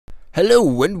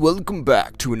Hello and welcome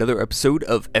back to another episode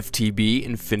of FTB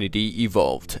Infinity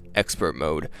Evolved Expert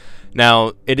Mode.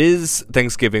 Now, it is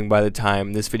Thanksgiving by the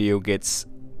time this video gets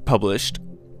published,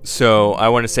 so I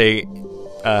want to say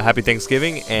happy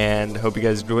Thanksgiving and hope you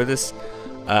guys enjoy this.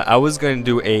 I was going to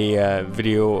do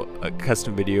a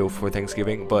custom video for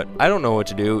Thanksgiving, but I don't know what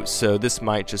to do, so this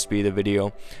might just be the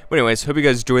video. But anyways, hope you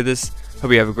guys enjoy this,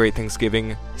 hope you have a great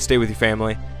Thanksgiving, stay with your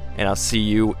family, and I'll see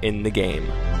you in the game.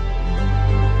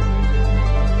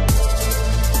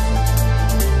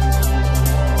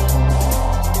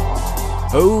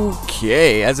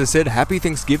 Okay, as I said, happy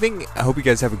Thanksgiving. I hope you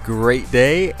guys have a great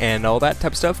day and all that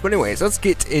type of stuff. But anyways, let's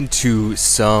get into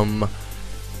some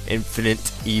Infinite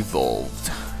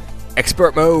Evolved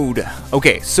Expert Mode.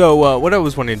 Okay, so what I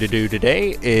was wanting to do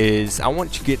today is I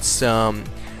want to get some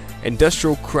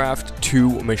Thaumcraft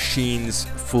 2 machines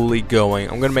fully going.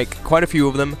 I'm going to make quite a few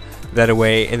of them. That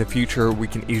way, in the future, we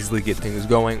can easily get things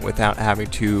going without having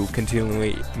to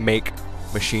continually make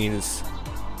machines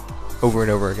over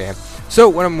and over again. So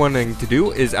what I'm wanting to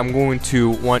do is I'm going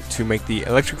to want to make the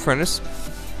electric furnace.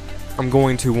 I'm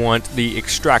going to want the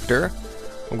extractor.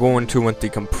 I'm going to want the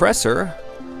compressor.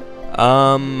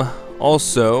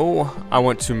 Also, I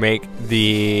want to make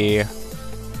the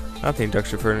not the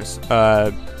induction furnace.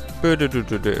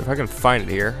 If I can find it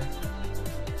here,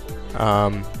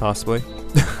 possibly.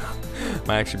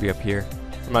 Might actually be up here.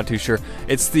 I'm not too sure.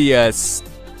 It's the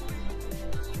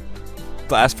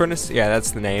blast furnace. Yeah,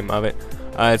 that's the name of it.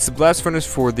 It's the blast furnace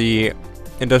for the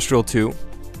Thaumcraft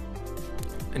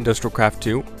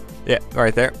 2. Yeah,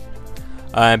 right there.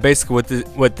 Basically,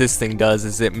 what this thing does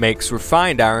is it makes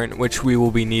refined iron, which we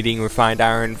will be needing refined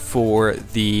iron for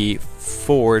the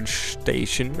forge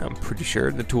station. I'm pretty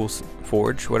sure the tools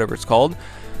forge, whatever it's called,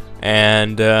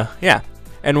 and yeah,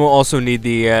 and we'll also need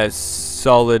the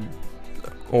solid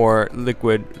or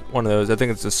liquid, one of those. I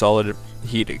think it's a solid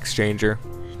heat exchanger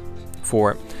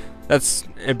for it.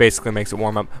 It basically makes it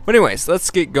warm up. But anyways,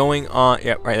 let's get going on.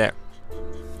 Yep, right there.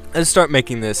 Let's start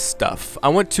making this stuff. I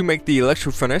want to make the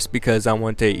electric furnace because I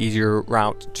want a easier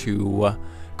route to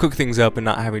cook things up and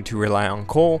not having to rely on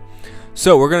coal.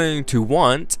 So we're going to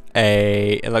want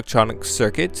a electronic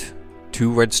circuit,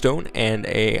 2 redstone, and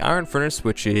a iron furnace,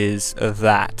 which is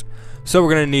that. So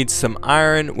we're going to need some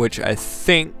iron, which I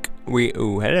think we...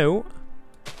 Ooh, hello.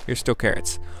 You're still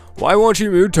carrots. Why won't you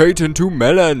mutate into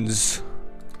melons?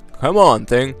 Come on,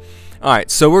 thing.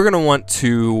 Alright, so we're going to want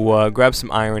to grab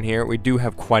some iron here. We do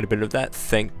have quite a bit of that,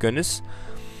 thank goodness.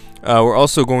 We're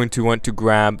also going to want to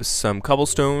grab some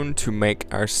cobblestone to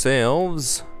make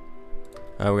ourselves...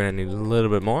 we're going to need a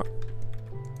little bit more.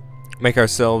 Make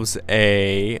ourselves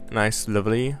a nice,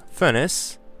 lovely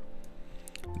furnace.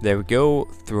 There we go.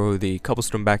 Throw the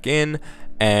cobblestone back in.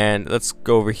 And let's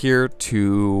go over here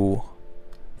to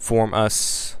form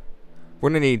us...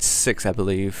 We're going to need 6, I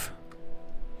believe.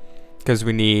 Because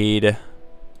we need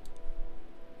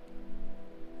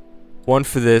 1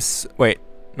 for this. Wait,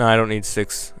 no, I don't need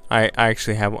 6. I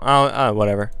actually have one.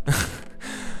 Whatever.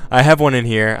 I have one in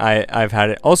here. I've had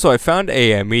it. Also, I found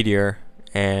a meteor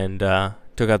and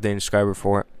took out the inscriber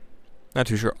for it. Not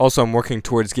too sure. Also, I'm working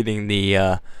towards getting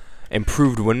the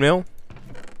improved windmill,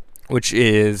 which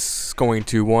is going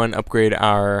to upgrade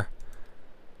our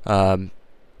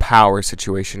power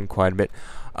situation quite a bit.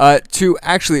 To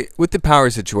actually, with the power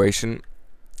situation,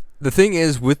 the thing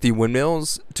is with the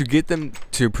windmills, to get them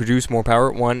to produce more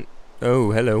power, one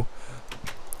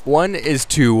is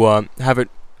to have it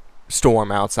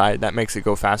storm outside. That makes it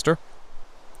go faster.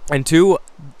 And 2,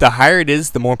 the higher it is,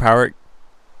 the more power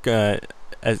it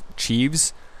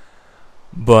achieves.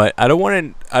 But I don't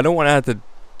want to have to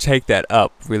take that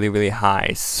up really, really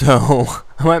high. So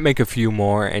I might make a few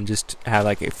more and just have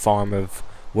like a farm of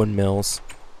windmills.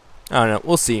 I don't know,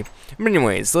 we'll see. But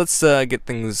anyways, let's get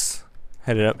things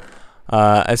headed up.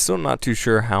 I'm still not too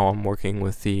sure how I'm working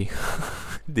with the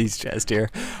these chests here.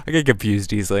 I get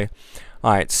confused easily.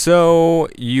 Alright, so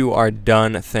you are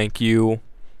done, thank you.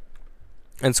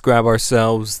 Let's grab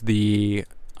ourselves the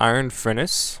iron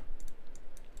furnace.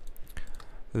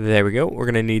 There we go. We're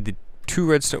gonna need the 2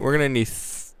 redstone. We're gonna need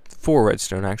 4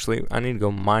 redstone actually. I need to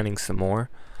go mining some more.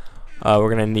 We're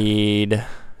gonna need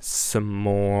some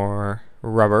more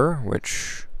rubber,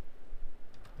 which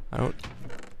I don't...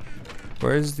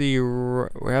 Where's the...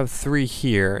 We have 3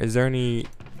 here. Is there any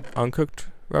uncooked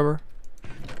rubber?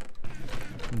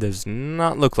 Does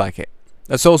not look like it.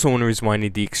 That's also one reason why I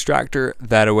need the extractor.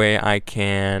 That way I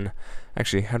can...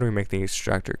 Actually, how do we make the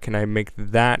extractor? Can I make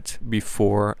that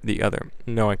before the other?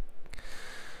 No,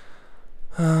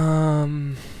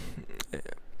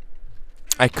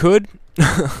 I could.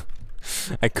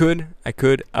 I could.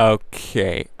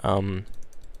 Okay.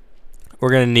 we're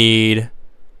gonna need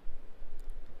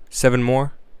 7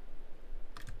 more.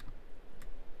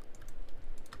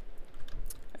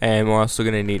 And we're also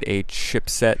gonna need a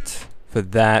chipset for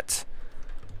that.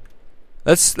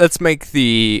 Let's make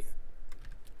the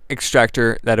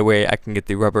extractor, that way I can get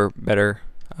the rubber better.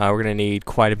 We're gonna need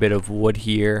quite a bit of wood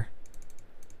here,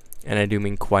 and I do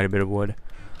mean quite a bit of wood.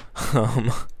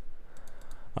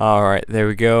 Alright, there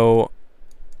we go.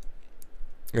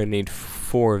 We're gonna need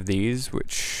 4 of these,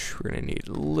 which we're gonna need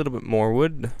a little bit more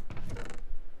wood.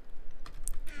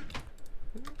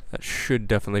 That should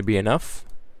definitely be enough.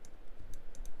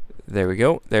 There we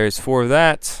go. There's 4 of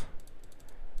that.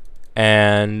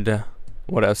 And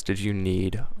what else did you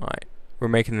need? Alright, we're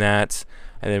making that,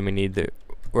 and then we need the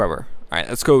rubber. Alright,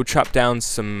 let's go chop down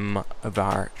some of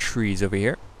our trees over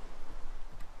here.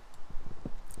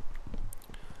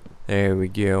 There we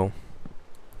go.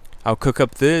 I'll cook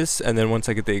up this, and then once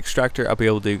I get the extractor, I'll be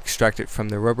able to extract it from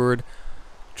the rubber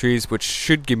trees, which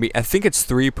should give me, I think it's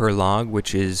 3 per log,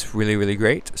 which is really, really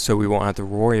great. So we won't have to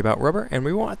worry about rubber, and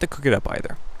we won't have to cook it up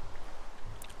either.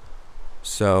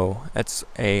 So that's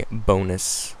a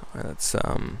bonus. Let's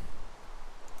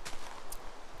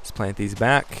plant these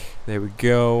back. There we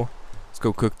go. Let's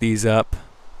go cook these up.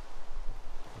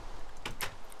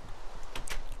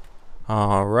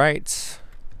 All right.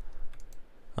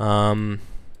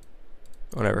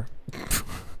 Whatever.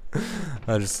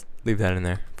 I'll just leave that in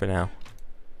there for now.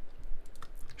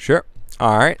 Sure.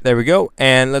 Alright, there we go.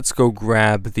 And let's go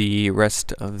grab the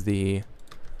rest of the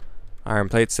iron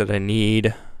plates that I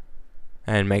need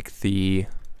and make the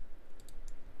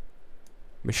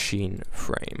machine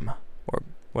frame, or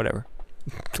whatever.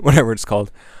 Whatever it's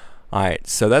called. Alright,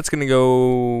 so that's gonna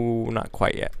go, not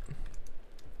quite yet.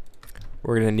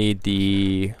 We're gonna need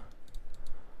the,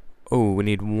 oh, we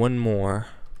need 1 more.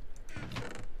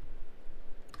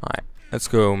 Alright, let's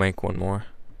go make 1 more.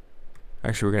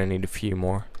 Actually, we're gonna need a few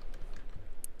more.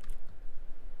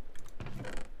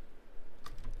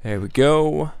 There we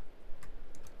go.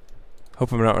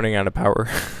 Hope I'm not running out of power.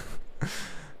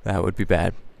 That would be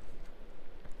bad.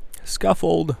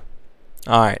 Scuffled.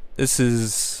 Alright, this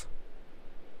is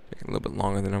taking a little bit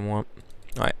longer than I want.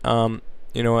 Alright,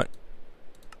 you know what?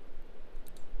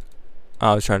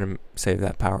 I was trying to save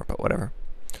that power, but whatever.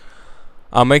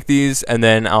 I'll make these, and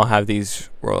then I'll have these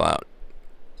roll out.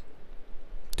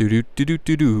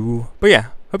 Do. But yeah,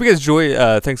 hope you guys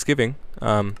enjoy Thanksgiving.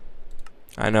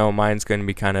 I know mine's going to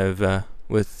be kind of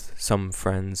with some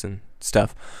friends and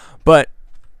stuff. But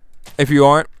if you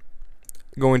aren't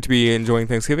going to be enjoying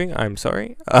Thanksgiving, I'm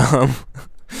sorry.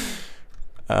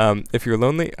 If you're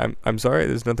lonely, I'm sorry.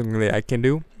 There's nothing really I can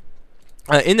do.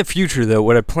 In the future, though,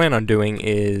 what I plan on doing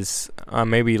is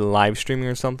maybe live streaming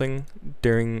or something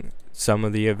during some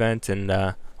of the event,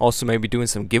 and also maybe doing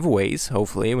some giveaways,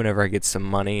 hopefully, whenever I get some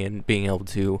money and being able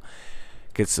to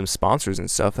get some sponsors and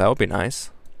stuff. That would be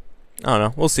nice. I don't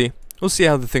know. We'll see. We'll see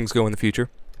how the things go in the future.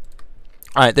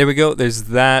 Alright, there we go. There's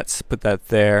that. Put that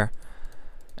there.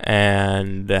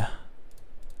 And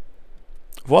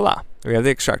voila. We have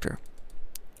the extractor.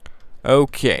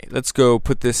 Okay, let's go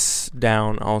put this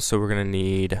down. Also, we're going to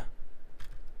need...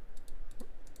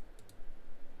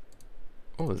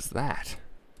 What was that?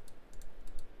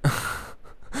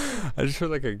 I just heard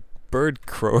like a bird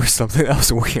crow or something. That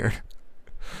was weird.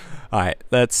 Alright,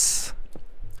 let's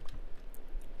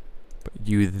put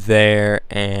you there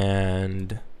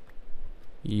and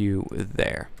you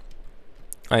there.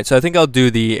 Alright, so I think I'll do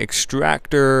the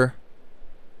extractor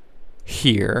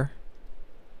here.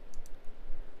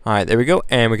 Alright, there we go.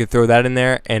 And we can throw that in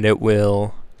there and it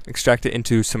will extract it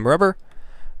into some rubber.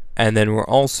 And then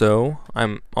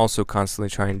I'm also constantly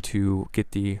trying to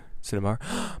get the cinnabar.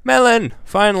 Melon!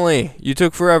 Finally! You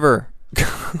took forever.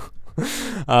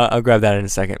 I'll grab that in a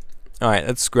second. Alright,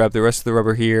 let's grab the rest of the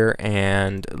rubber here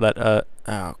and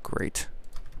oh, great.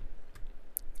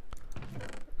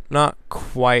 Not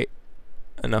quite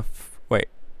enough. Wait.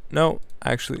 No,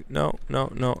 actually, no.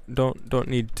 Don't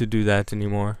need to do that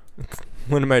anymore.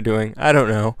 What am I doing? I don't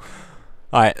know.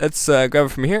 Alright, let's grab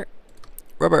it from here.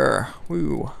 Rubber.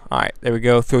 Woo. Alright, there we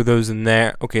go. Throw those in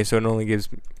there. Okay, so it only gives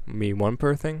me 1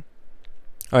 per thing.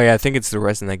 Oh yeah, I think it's the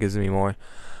resin that gives me more.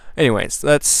 Anyways,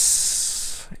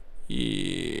 let's...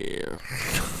 Yeah.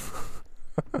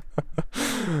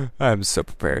 I'm so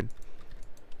prepared.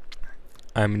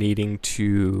 I'm needing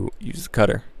to use the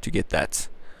cutter to get that.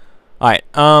 Alright,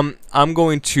 I'm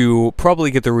going to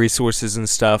probably get the resources and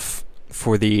stuff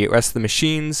for the rest of the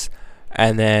machines,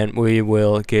 and then we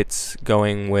will get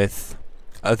going with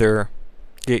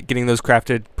getting those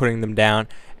crafted, putting them down,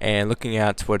 and looking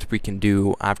at what we can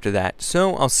do after that.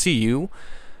 So I'll see you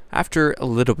after a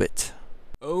little bit.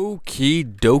 Okie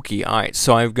dokie. Alright,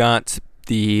 so I've got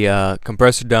the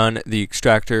compressor done, the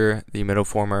extractor, the metal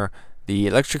former, the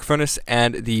electric furnace,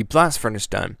 and the blast furnace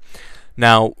done.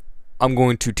 Now, I'm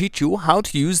going to teach you how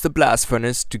to use the blast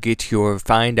furnace to get your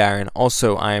refined iron.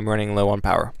 Also, I am running low on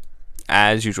power,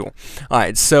 as usual.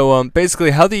 Alright, so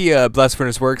basically how the blast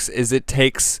furnace works is it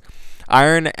takes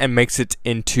iron and makes it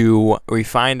into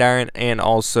refined iron and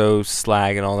also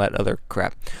slag and all that other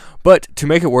crap. But to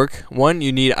make it work, one,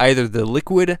 you need either the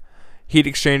liquid heat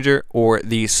exchanger or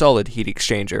the solid heat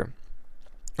exchanger.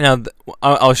 Now,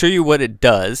 I'll show you what it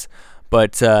does,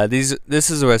 but this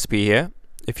is a recipe here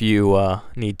if you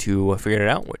need to figure it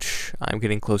out, which I'm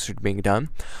getting closer to being done.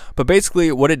 But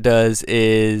basically what it does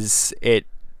is it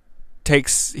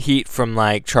takes heat from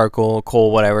like charcoal,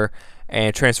 coal, whatever,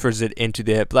 and transfers it into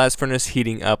the blast furnace,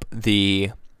 heating up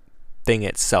the thing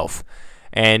itself.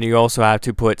 And you also have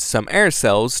to put some air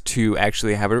cells to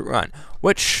actually have it run.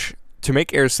 Which, to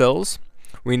make air cells,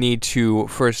 we need to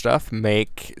first off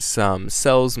make some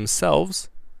cells themselves.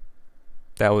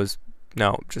 That was,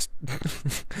 no, just,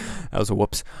 that was a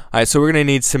whoops. Alright, so we're going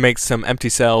to need to make some empty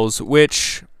cells,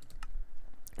 which,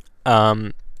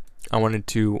 I wanted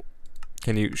to,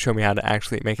 can you show me how to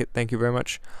actually make it? Thank you very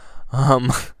much.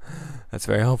 That's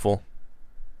very helpful.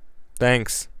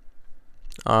 Thanks.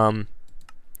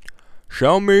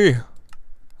 Show me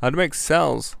how to make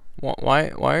cells. Why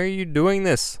are you doing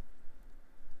this?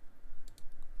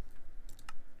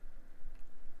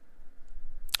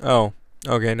 Oh,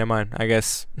 okay, never mind. I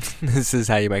guess this is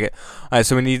how you make it. Alright,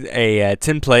 so we need a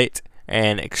tin plate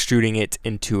and extruding it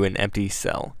into an empty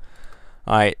cell.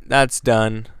 Alright, that's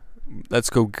done. Let's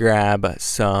go grab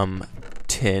some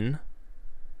tin.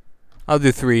 I'll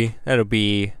do 3. That'll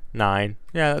be 9.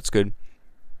 Yeah, that's good.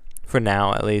 For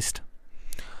now, at least.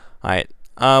 Alright,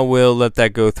 I will let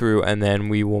that go through and then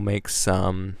we will make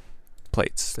some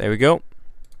plates. There we go.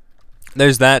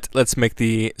 There's that. Let's make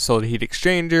the solid heat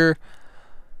exchanger.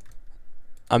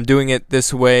 I'm doing it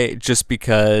this way just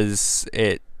because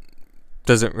it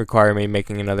doesn't require me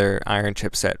making another iron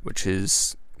chipset, which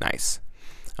is nice.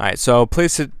 Alright, so I'll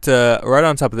place it right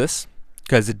on top of this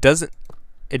because it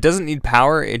doesn't need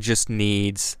power, it just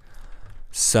needs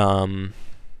some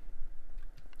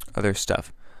other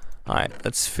stuff. Alright,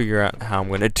 let's figure out how I'm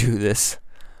going to do this.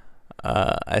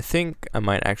 I think I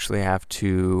might actually have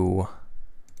to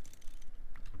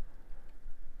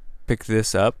pick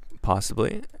this up,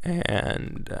 possibly,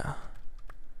 and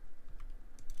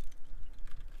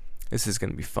this is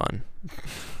going to be fun.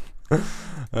 Oh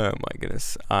my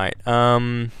goodness. Alright,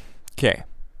 okay.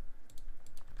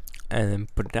 And then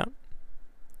put it down.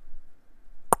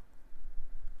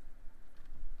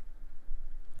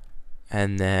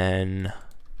 And then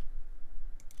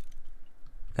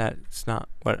that's not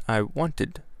what I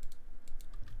wanted.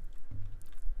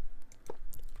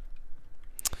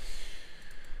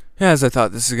 Yeah, as I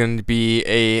thought this is going to be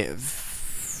a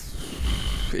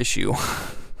issue.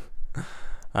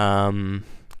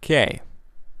 Okay.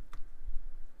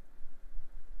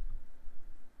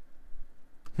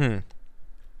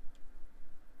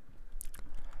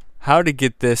 How to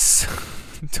get this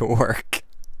to work?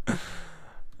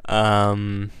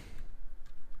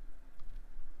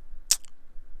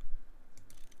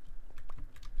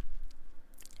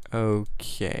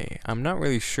 Okay, I'm not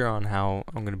really sure on how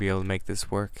I'm gonna be able to make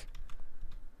this work.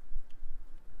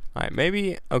 Alright,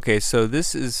 maybe, okay, so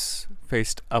this is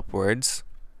faced upwards.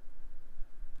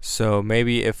 So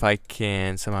maybe if I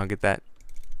can somehow get that.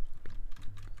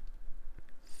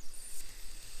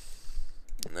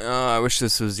 Oh, I wish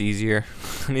this was easier.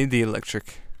 I need the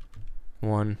electric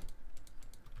one.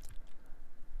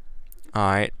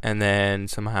 Alright, and then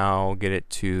somehow get it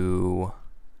to...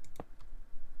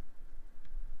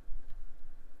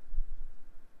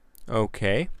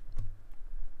 Okay.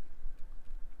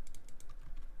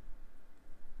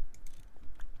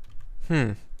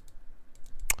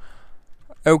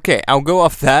 Okay, I'll go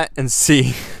off that and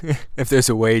see if there's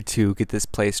a way to get this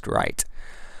placed right.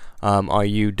 Are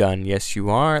you done? Yes, you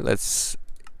are. Let's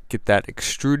get that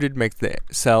extruded, make the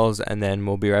cells, and then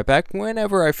we'll be right back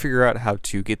whenever I figure out how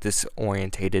to get this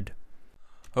orientated.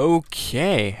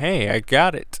 Okay, hey, I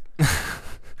got it.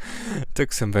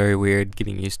 Took some very weird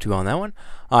getting used to on that one.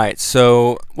 Alright,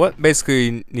 so what basically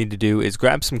you need to do is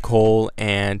grab some coal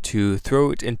and to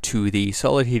throw it into the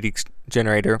solid heat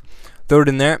generator, throw it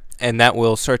in there, and that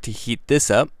will start to heat this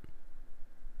up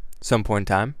some point in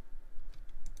time.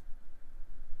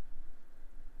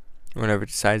 Whenever it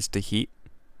decides to heat.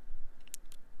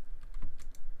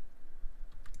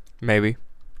 Maybe.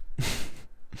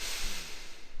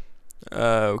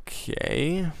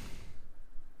 Okay.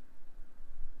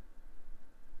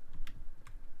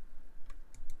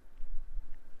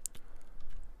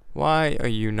 Why are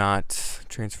you not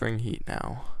transferring heat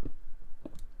now?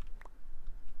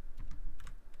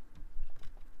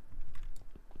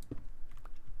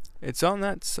 It's on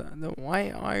that side.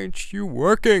 Why aren't you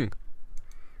working?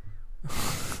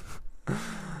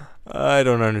 I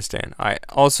don't understand. Alright,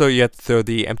 also you have to throw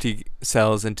the empty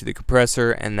cells into the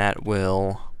compressor, and that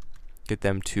will get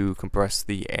them to compress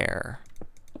the air.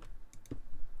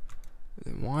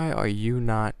 Why are you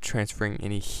not transferring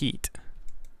any heat?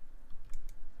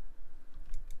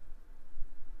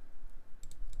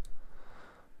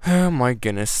 Oh my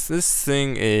goodness, this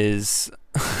thing is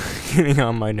getting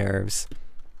on my nerves.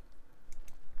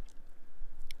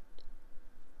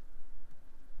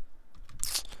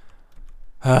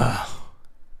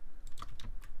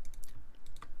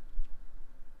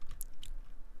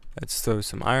 Let's throw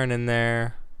some iron in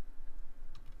there.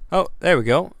 Oh, there we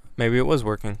go. Maybe it was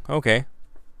working. Okay.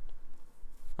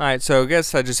 Alright, so I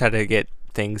guess I just had to get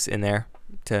things in there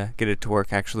to get it to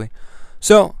work, actually.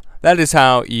 So, that is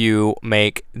how you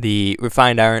make the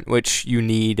refined iron, which you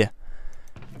need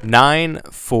 9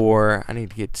 for... I need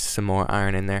to get some more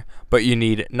iron in there. But you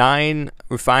need 9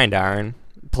 refined iron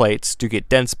plates to get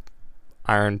dense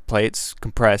iron plates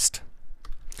compressed.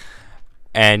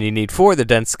 And you need 4 of the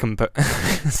dense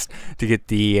to get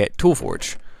the tool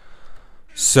forge.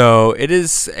 So it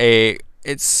is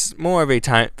it's more of a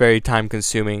very time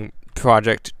consuming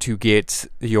project to get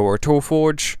your tool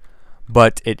forge,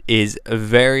 but it is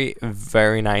very,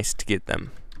 very nice to get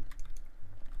them.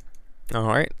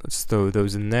 Alright, let's throw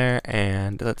those in there,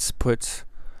 and let's put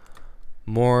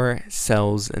more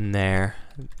cells in there.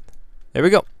 There we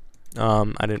go.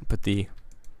 I didn't put the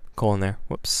coal in there.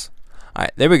 Whoops.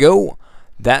 Alright, there we go.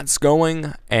 That's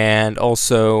going, and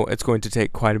also it's going to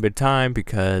take quite a bit of time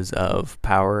because of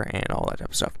power and all that type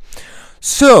of stuff.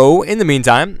 So, in the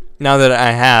meantime, now that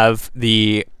I have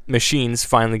the machines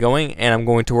finally going, and I'm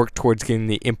going to work towards getting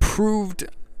the improved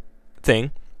thing,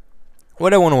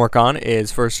 what I want to work on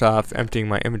is, first off, emptying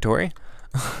my inventory.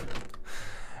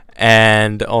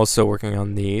 And also working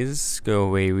on these. Go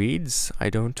away, weeds.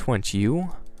 I don't want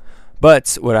you.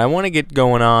 But what I want to get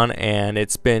going on, and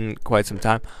it's been quite some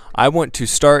time, I want to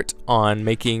start on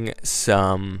making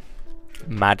some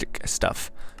magic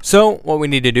stuff. So what we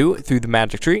need to do through the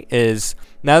magic tree is,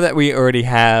 now that we already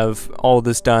have all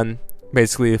this done,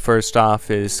 basically first off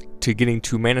is to getting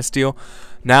to mana steel.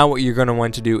 Now what you're going to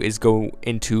want to do is go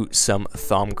into some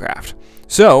Thaumcraft.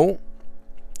 So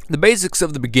the basics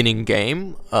of the beginning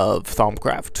game of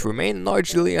Thaumcraft remain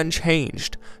largely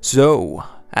unchanged. So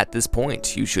at this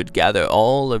point, you should gather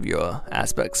all of your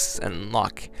aspects and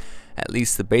unlock at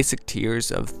least the basic tiers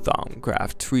of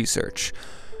Thaumcraft research.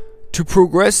 To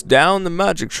progress down the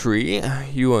magic tree,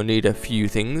 you will need a few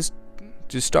things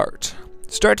to start.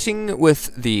 Starting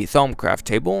with the Thaumcraft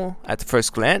table, at the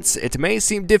first glance, it may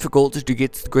seem difficult to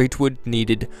get the great wood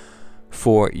needed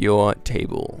for your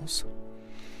tables.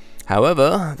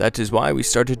 However, that is why we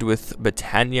started with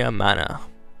Britannia Mana,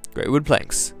 great wood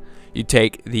planks. You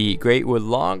take the great wood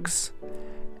logs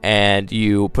and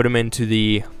you put them into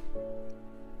the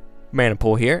mana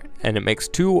pool here, and it makes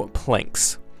 2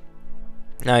 planks.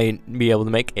 Now you'll be able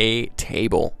to make a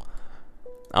table.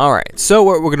 Alright, so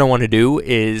what we're going to want to do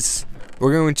is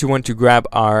we're going to want to grab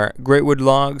our great wood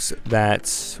logs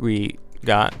that we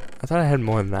got. I thought I had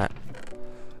more than that.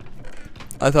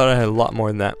 I thought I had a lot more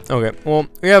than that. Okay, well,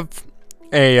 we have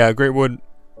a great wood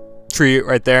tree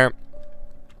right there.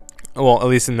 Well, at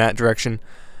least in that direction.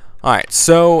 Alright,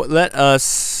 so let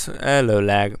us... Hello,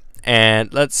 lag.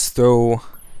 And let's throw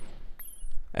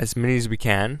as many as we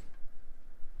can.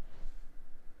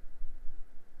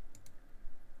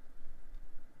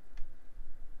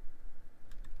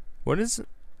 What is it?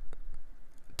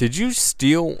 Did you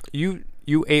steal... You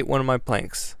ate one of my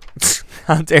planks.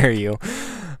 How dare you?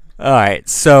 Alright,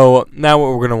 so now what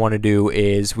we're going to want to do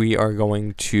is we are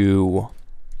going to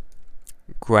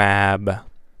grab...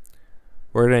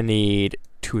 We're going to need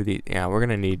 2 of these. Yeah, we're going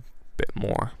to need a bit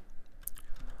more.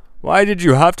 Why did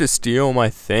you have to steal my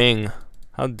thing?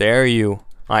 How dare you?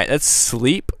 Alright, let's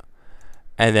sleep.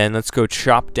 And then let's go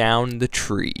chop down the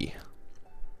tree.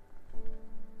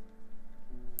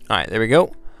 Alright, there we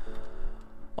go.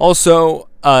 Also,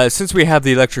 since we have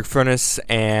the electric furnace,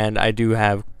 and I do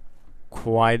have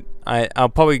quite... I'll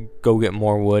probably go get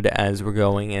more wood as we're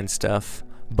going and stuff.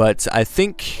 But I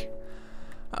think...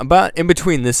 about in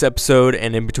between this episode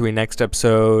and in between next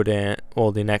episode and,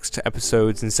 well, the next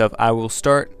episodes and stuff, I will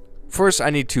start. First, I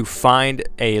need to find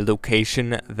a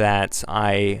location that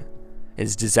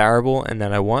is desirable and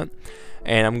that I want.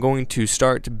 And I'm going to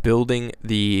start building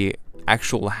the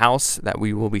actual house that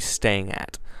we will be staying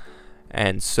at.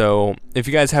 And so if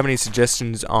you guys have any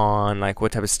suggestions on like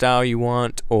what type of style you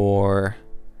want or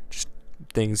just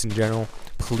things in general,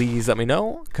 please let me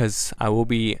know, because I'll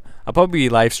probably be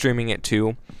live streaming it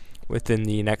too within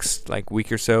the next like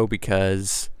week or so,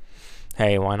 because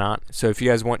hey, why not? So if you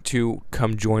guys want to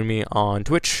come join me on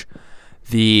Twitch,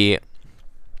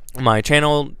 my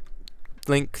channel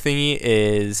link thingy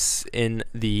is in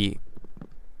the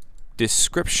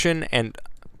description, and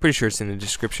pretty sure it's in the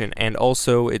description, and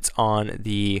also it's on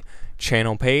the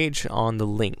channel page on the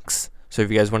links. So if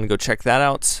you guys want to go check that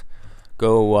out,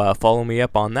 go follow me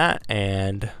up on that,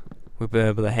 and we'll be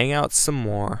able to hang out some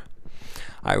more.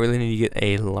 I really need to get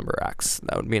a lumber axe.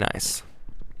 That would be nice.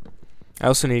 I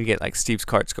also need to get like Steve's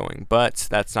carts going, but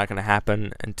that's not going to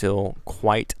happen until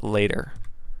quite later,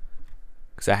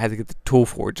 because I had to get the tool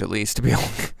forge at least to be able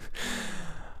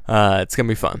it's going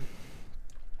to be fun.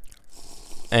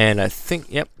 And I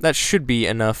think, yep, that should be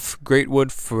enough great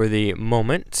wood for the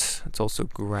moment. Let's also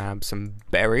grab some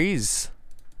berries.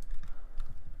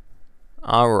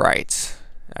 Alright.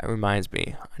 That reminds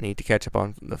me, I need to catch up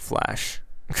on The Flash.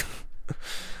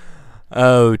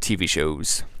 Oh, TV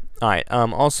shows. Alright,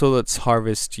 also let's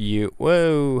harvest you.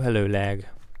 Whoa, hello lag.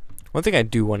 One thing I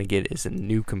do want to get is a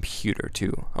new computer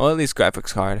too. Oh, at least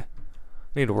graphics card.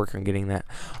 I need to work on getting that.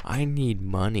 I need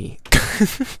money.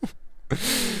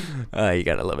 You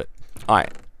gotta love it.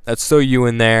 Alright, let's throw you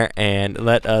in there, and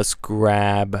let us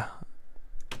grab...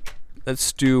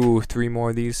 Let's do 3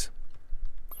 more of these.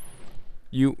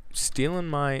 You stealing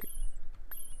my...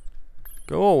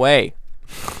 Go away.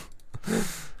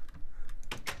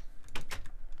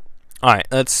 Alright,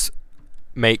 let's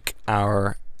make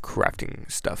our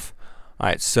crafting stuff.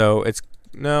 Alright, so it's...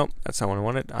 No, that's not what I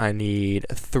wanted. I need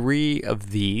 3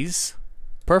 of these.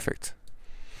 Perfect.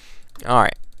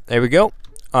 Alright. There we go.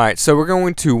 Alright, so we're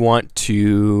going to want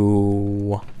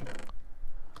to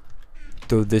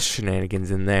throw this shenanigans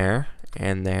in there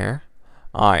and there.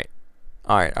 Alright.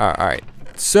 Alright.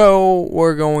 So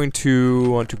we're going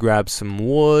to want to grab some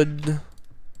wood,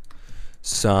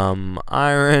 some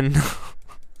iron,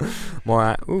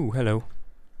 more ooh, hello.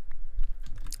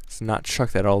 Let's not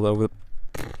chuck that all over.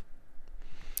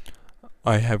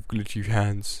 I have glitchy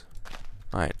hands.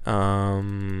 Alright,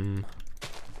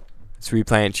 let's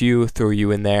replant you, throw you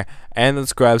in there, and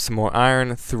let's grab some more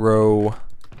iron, throw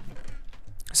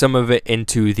some of it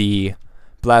into the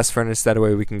blast furnace. That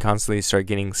way we can constantly start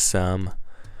getting some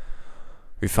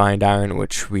refined iron,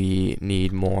 which we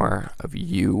need more of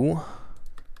you.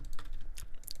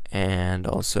 And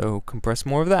also compress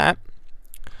more of that.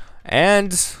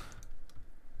 And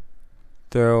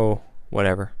throw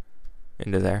whatever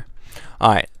into there.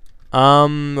 Alright.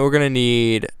 We're gonna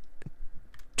need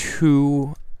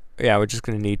 2. Yeah, we're just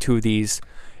going to need 2 of these.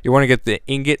 You want to get the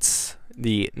ingots,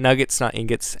 the nuggets, not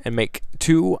ingots, and make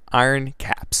 2 iron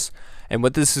caps. And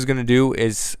what this is going to do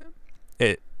is,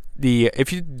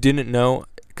 if you didn't know,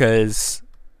 because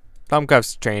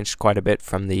Thaumcraft's changed quite a bit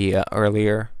from the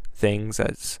earlier things,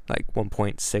 that's like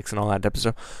 1.6 and all that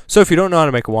episode. So if you don't know how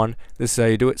to make a wand, this is how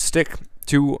you do it. Stick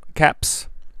 2 caps,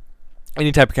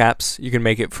 any type of caps. You can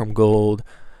make it from gold,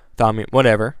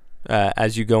 whatever.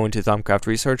 As you go into Thaumcraft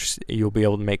research, you'll be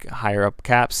able to make higher up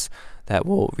caps that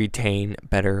will retain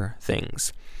better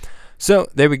things. So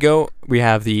there we go. We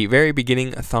have the very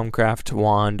beginning Thaumcraft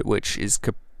wand, which is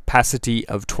capacity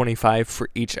of 25 for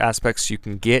each aspects you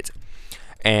can get.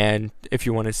 And if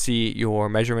you want to see your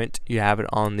measurement, you have it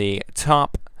on the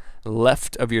top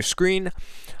left of your screen.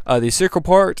 The circle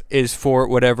part is for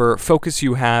whatever focus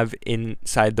you have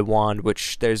inside the wand,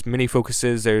 which there's many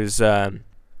focuses. There's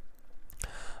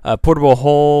portable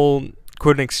hole,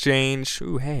 quit and exchange.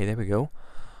 Ooh, hey, there we go.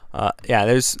 Yeah,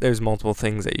 there's multiple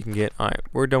things that you can get. Alright,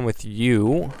 we're done with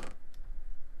you.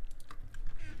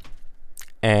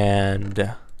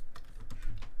 And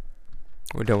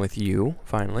we're done with you,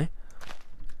 finally.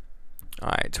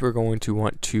 Alright, so we're going to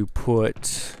want to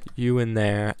put you in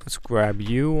there. Let's grab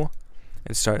you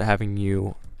and start having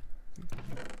you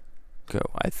go.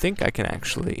 I think I can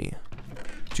actually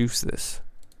juice this.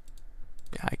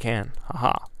 Yeah, I can.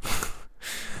 Haha.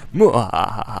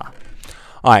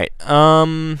 Alright,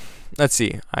 let's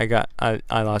see. I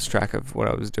lost track of what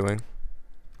I was doing.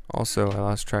 Also, I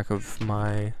lost track of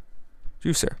my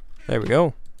juicer. There we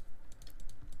go.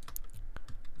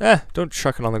 Don't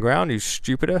chuck it on the ground, you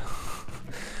stupider.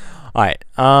 Alright,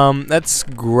 let's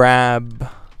grab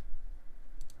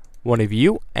one of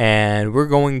you, and we're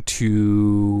going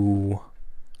to...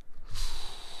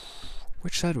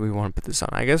 Which side do we want to put this on?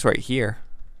 I guess right here.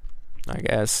 I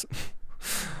guess.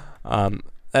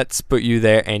 Let's put you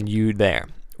there and you there.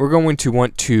 We're going to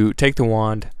want to take the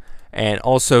wand and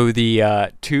also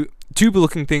the tube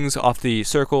looking things off the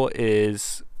circle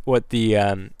is what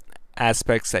the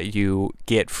aspects that you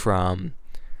get from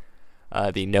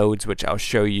the nodes, which I'll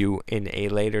show you in a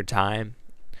later time,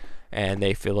 and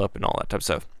they fill up and all that type of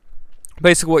stuff.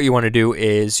 Basically what you want to do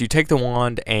is you take the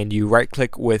wand and you right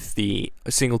click with the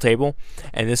single table,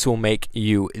 and this will make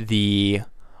you the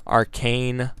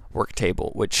arcane work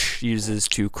table, which uses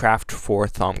to craft for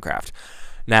Thaumcraft.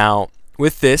 Now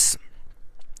with this,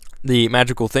 the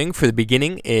magical thing for the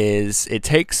beginning is it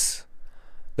takes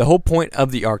the whole point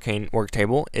of the arcane work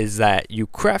table is that you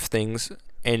craft things,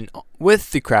 and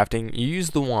with the crafting you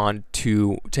use the wand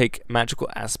to take magical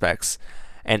aspects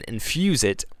and infuse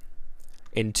it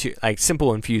into, like,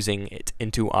 simple infusing it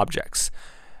into objects.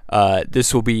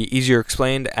 This will be easier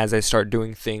explained as I start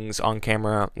doing things on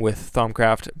camera with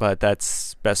Thaumcraft, but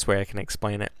that's best way I can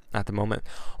explain it at the moment.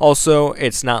 Also,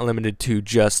 it's not limited to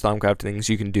just Thaumcraft things.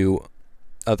 You can do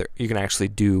you can actually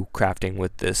do crafting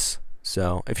with this,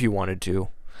 so if you wanted to.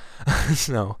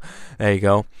 So there you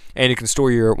go, and you can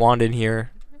store your wand in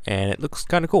here, and it looks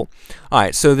kind of cool.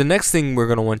 Alright, so the next thing we're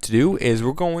going to want to do is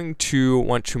we're going to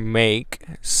want to make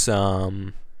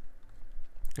some,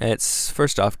 let's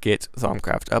first off get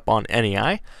Thaumcraft up on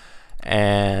NEI,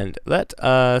 and let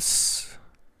us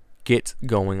get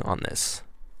going on this.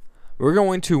 We're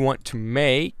going to want to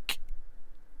make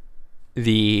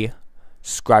the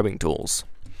scribing tools.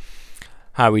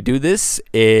 How we do this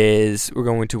is we're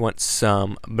going to want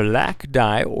some black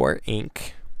dye or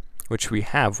ink, which we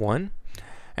have one.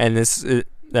 And this the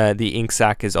ink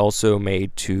sac is also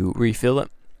made to refill it,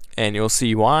 and you'll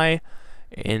see why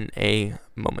in a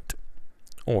moment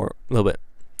or a little bit.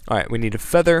 Alright, we need a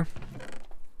feather.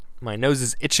 My nose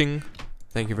is itching.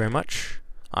 Thank you very much.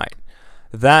 Alright,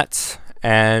 that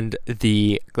and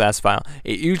the glass vial.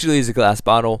 It usually is a glass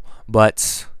bottle,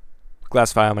 but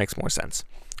glass vial makes more sense.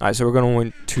 Alright, so we're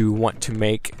going to want to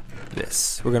make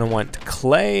this. We're going to want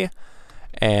clay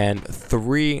and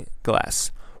 3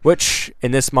 glass, which in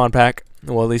this mod pack,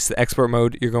 well, at least the expert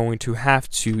mode, you're going to have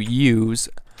to use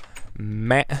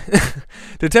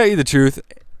to tell you the truth,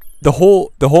 the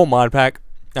whole mod pack,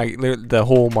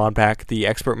 the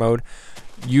expert mode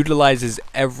utilizes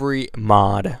every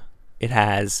mod it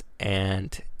has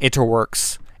and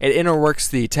interworks. It interworks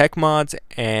the tech mods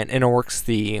and interworks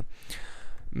the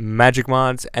magic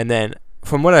mods, and then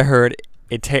from what I heard,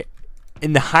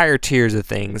 in the higher tiers of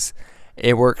things,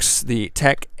 it works the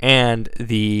tech and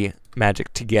the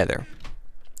magic together.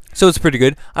 So it's pretty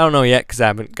good. I don't know yet because I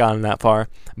haven't gotten that far,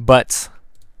 but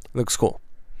it looks cool.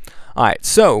 Alright,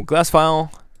 so glass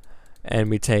vial, and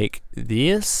we take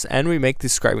this and we make the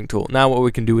scribing tool. Now what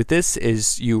we can do with this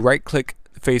is you right click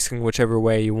facing whichever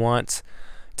way you want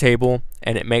table,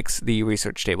 and it makes the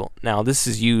research table. Now this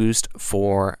is used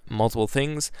for multiple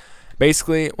things.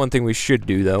 Basically, one thing we should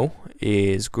do though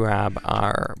is grab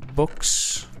our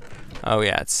books. Oh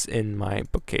yeah, it's in my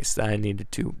bookcase that I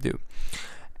needed to do.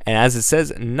 And as it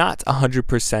says, not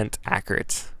 100%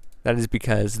 accurate. That is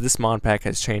because this mod pack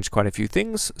has changed quite a few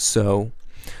things, so,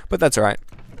 but that's alright.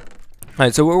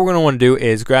 Alright, so what we're going to want to do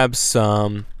is grab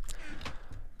some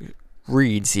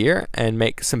reeds here and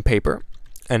make some paper.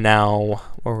 And now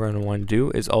what we're going to want to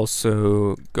do is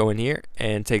also go in here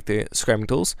and take the scribing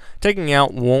tools. Taking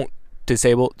out won't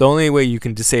disable. The only way you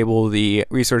can disable the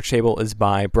research table is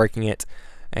by breaking it,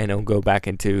 and it'll go back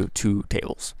into 2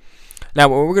 tables. Now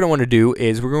what we're going to want to do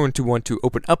is we're going to want to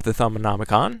open up the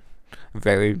Thaumonomicon.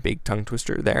 Very big tongue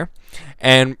twister there.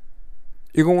 And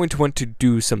you're going to want to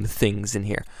do some things in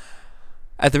here.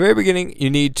 At the very beginning, you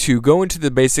need to go into the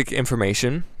basic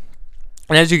information.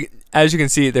 And as you can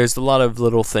see, there's a lot of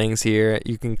little things here.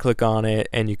 You can click on it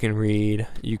and you can read.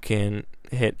 You can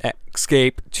hit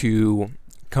escape to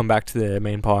come back to the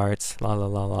main parts. La la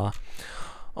la la.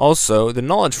 Also, the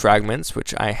knowledge fragments,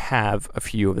 which I have a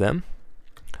few of them.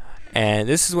 And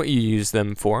this is what you use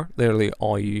them for. Literally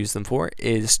all you use them for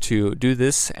is to do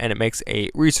this, and it makes a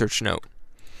research note.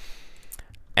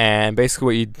 And basically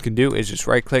what you can do is just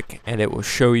right click and it will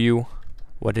show you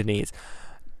what it needs.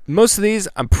 Most of these,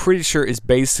 I'm pretty sure, is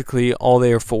basically all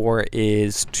they are for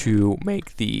is to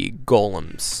make the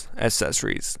golems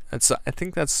accessories. I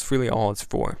think that's really all it's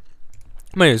for.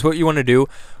 But anyways, what you want to do,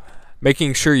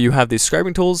 making sure you have the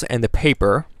scribing tools and the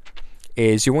paper,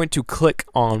 is you want to click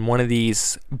on one of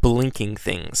these blinking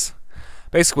things.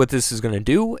 Basically what this is going to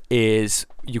do is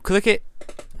you click it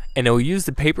and it will use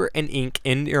the paper and ink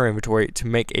in your inventory to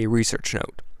make a research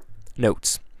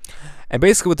notes. And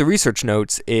basically what the research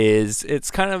notes is,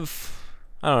 it's kind of,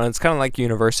 I don't know, it's kind of like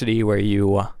university where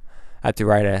you have to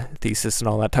write a thesis and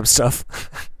all that type of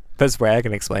stuff. Best way I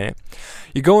can explain it.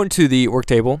 You go into the work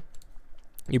table,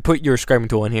 you put your scribing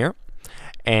tool in here,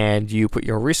 and you put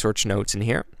your research notes in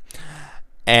here,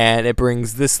 and it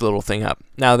brings this little thing up.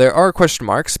 Now there are question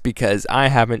marks because I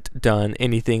haven't done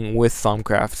anything with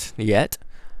Thaumcraft yet.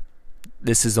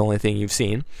 This is the only thing you've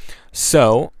seen.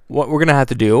 So what we're gonna have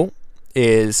to do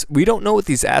is, we don't know what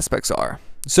these aspects are.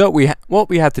 So what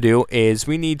we have to do is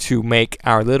we need to make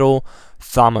our little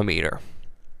thermometer.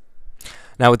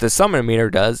 Now what the thermometer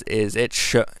does is it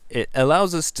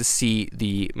allows us to see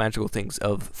the magical things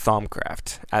of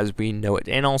Thaumcraft as we know it,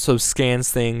 and also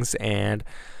scans things, and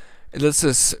it lets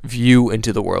us view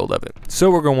into the world of it. So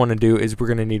what we're going to want to do is we're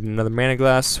going to need another mana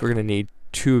glass. We're going to need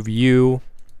 2 of you,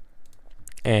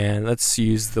 and let's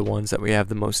use the ones that we have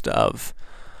the most of.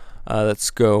 Let's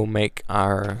go make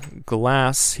our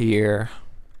glass here.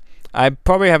 I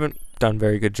probably haven't done a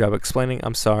very good job explaining.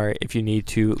 I'm sorry. If you need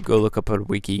to, go look up a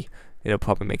wiki. It'll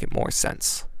probably make it more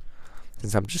sense,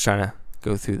 since I'm just trying to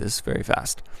go through this very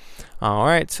fast.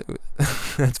 Alright,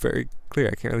 that's very clear.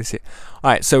 I can't really see it.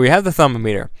 Alright, so we have the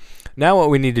thermometer. Now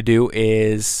what we need to do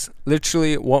is,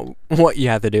 literally what you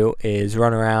have to do is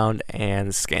run around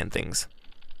and scan things.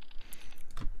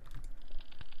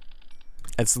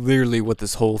 That's literally what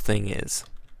this whole thing is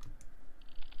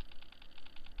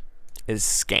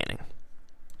scanning.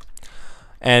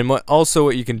 And what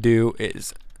you can do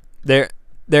is, there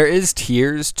is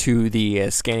tiers to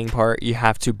the scanning part. You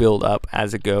have to build up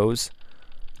as it goes,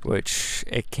 which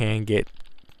it can get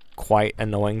quite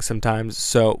annoying sometimes.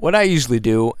 So what I usually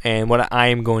do, and what I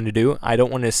am going to do, I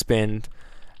don't want to spend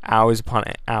hours upon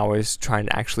hours trying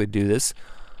to actually do this.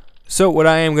 So what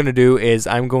I am going to do is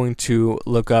I'm going to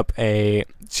look up a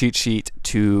cheat sheet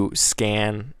to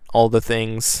scan all the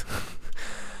things.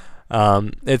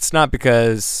 It's not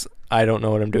because I don't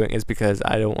know what I'm doing, it's because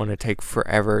I don't want to take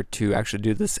forever to actually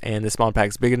do this, and this mod pack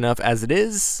is big enough as it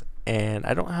is, and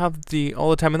I don't have all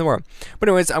the time in the world. But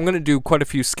anyways, I'm going to do quite a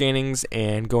few scannings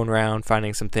and going around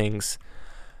finding some things,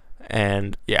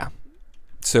 and yeah.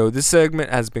 So this segment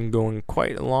has been going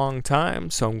quite a long time,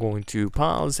 so I'm going to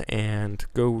pause and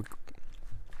go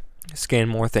scan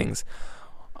more things.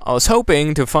 I was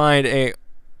hoping to find a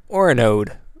ore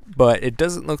node, but it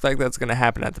doesn't look like that's going to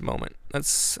happen at the moment.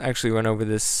 Let's actually run over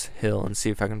this hill and see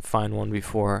if I can find one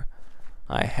before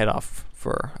I head off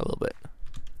for a little bit.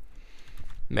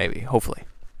 Maybe, hopefully.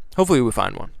 Hopefully we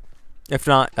find one. If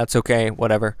not, that's okay,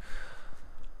 whatever.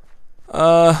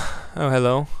 Oh,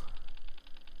 hello.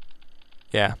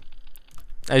 Yeah.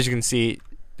 As you can see,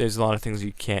 there's a lot of things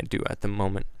you can't do at the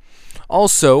moment.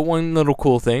 Also, one little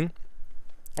cool thing.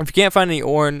 If you can't find any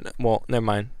ore, well, never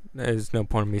mind. There's no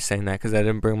point in me saying that because I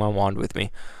didn't bring my wand with me.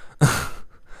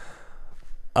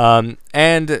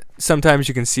 And sometimes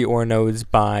you can see ore nodes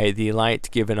by the light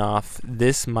given off.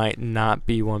 This might not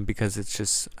be one because it's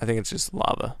just, I think it's just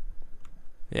lava.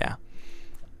 Yeah.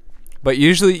 But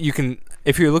usually you can,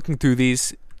 if you're looking through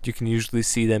these, you can usually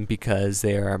see them because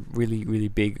they are really, really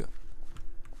big,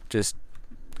 just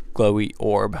glowy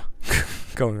orb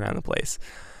going around the place.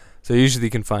 So usually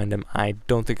you can find them. I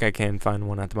don't think I can find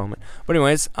one at the moment. But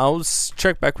anyways, I'll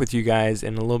check back with you guys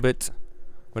in a little bit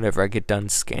whenever I get done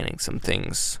scanning some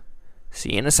things.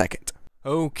 See you in a second.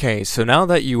 Okay, so now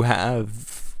that you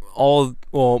have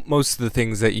most of the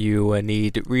things that you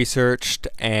need researched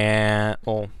and,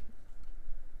 well,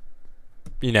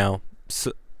 you know,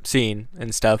 seen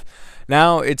and stuff,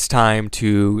 now it's time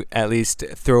to at least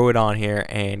throw it on here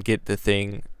and get the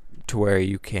thing to where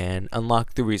you can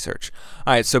unlock the research.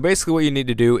 Alright, so basically what you need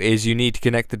to do is you need to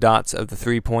connect the dots of the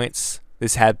 3 points.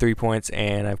 This had 3 points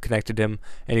and I've connected them,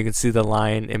 and you can see the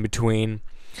line in between.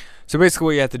 So basically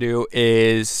what you have to do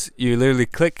is you literally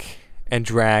click and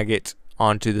drag it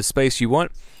onto the space you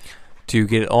want to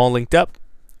get it all linked up,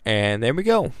 and there we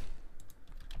go.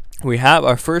 We have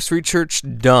our first research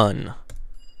done.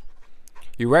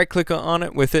 You right click on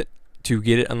it with it to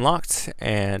get it unlocked,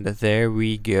 and there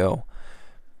we go.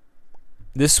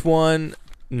 This one,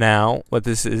 now, what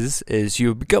this is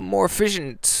you become more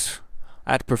efficient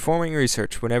at performing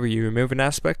research. Whenever you remove an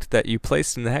aspect that you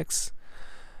placed in the hex,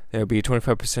 there will be a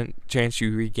 25% chance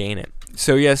you regain it.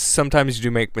 So yes, sometimes you do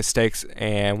make mistakes,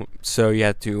 and so you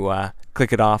have to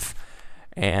click it off,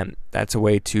 and that's a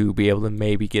way to be able to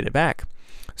maybe get it back.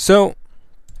 So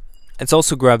let's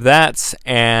also grab that,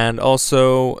 and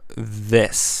also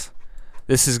this.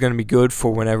 This is going to be good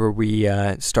for whenever we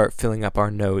start filling up our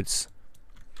nodes.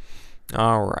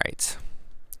 Alright,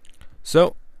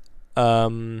 so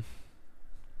yeah,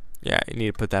 you need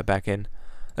to put that back in.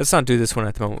 Let's not do this one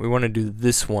at the moment. We want to do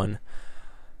this one.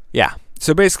 Yeah,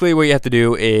 so basically what you have to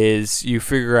do is you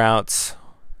figure out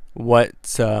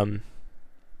what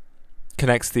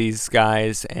connects these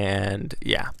guys, and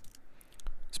yeah,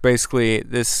 it's basically,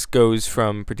 this goes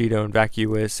from Perdido and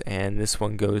Vacuous, and this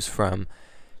one goes from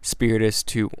Spiritus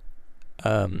to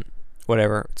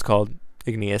whatever it's called,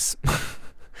 Igneous.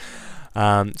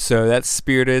 So that's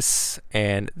Spiritus,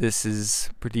 and this is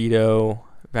Perdido,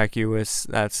 Vacuous.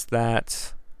 That's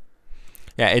that.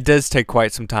 Yeah, it does take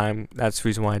quite some time. That's the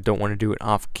reason why I don't want to do it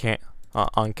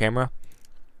on camera.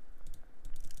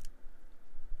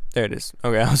 There it is.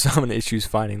 Okay, I was having issues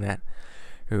finding that.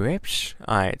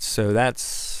 Alright, so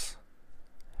that's...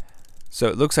 So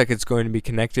it looks like it's going to be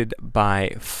connected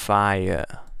by fire.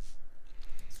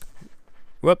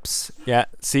 Whoops. Yeah,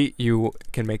 see, you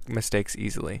can make mistakes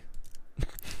easily.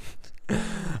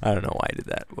 I don't know why I did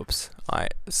that. Whoops.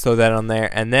 Alright, throw that on there.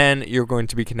 And then you're going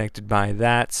to be connected by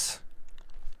that.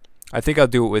 I think I'll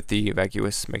do it with the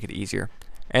Vacuous, make it easier.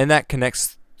 And that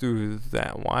connects through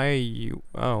that. Why are you...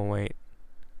 Oh, wait.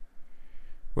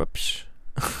 Whoops.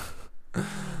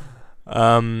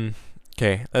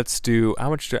 Okay, let's do... How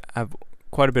much do I have?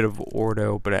 Quite a bit of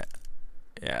ordo, but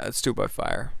yeah, let's do it by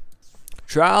fire.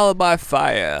 Trial by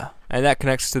fire. And that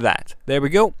connects to that. There we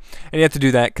go. And you have to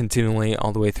do that continually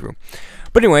all the way through.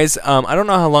 But anyways, I don't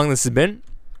know how long this has been,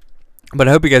 but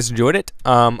I hope you guys enjoyed it.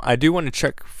 I do want to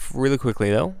check really quickly,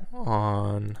 though,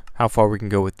 on how far we can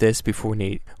go with this before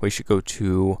we should go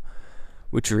to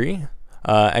Witchery.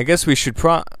 I guess we should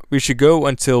go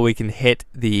until we can hit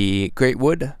the Great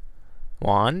Wood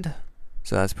wand,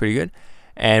 so that's pretty good.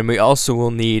 And we also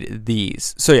will need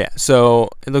these. So yeah, so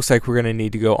it looks like we're gonna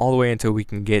need to go all the way until we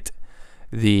can get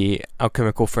the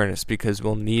alchemical furnace, because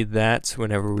we'll need that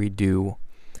whenever we do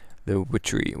the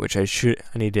Witchery, which I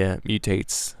need to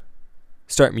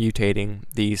start mutating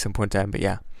these some point in time. But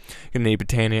yeah, you're gonna need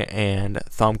Botania and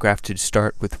Thaumcraft to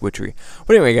start with Witchery.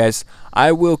 But anyway, guys,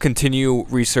 I will continue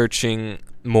researching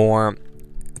more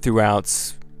throughout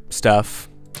stuff,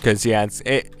 because yeah,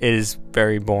 it is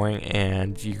very boring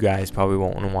and you guys probably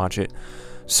won't want to watch it.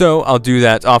 So I'll do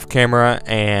that off camera,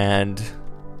 and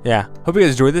yeah, hope you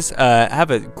guys enjoyed this. Have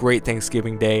a great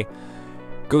Thanksgiving day.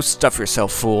 Go stuff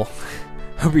yourself, fool.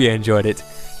 Hope you enjoyed it.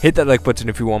 Hit that like button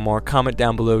if you want more. Comment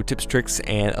down below tips, tricks,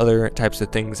 and other types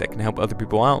of things that can help other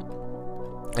people out.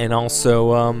 And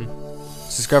also,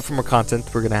 subscribe for more content.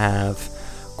 We're going to have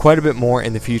quite a bit more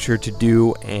in the future to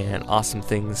do, and awesome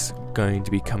things going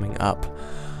to be coming up.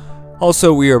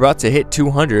 Also, we are about to hit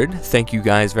 200. Thank you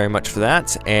guys very much for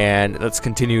that. And let's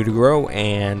continue to grow,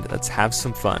 and let's have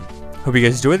some fun. Hope you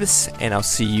guys enjoy this, and I'll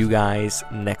see you guys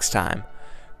next time.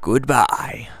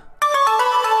 Goodbye.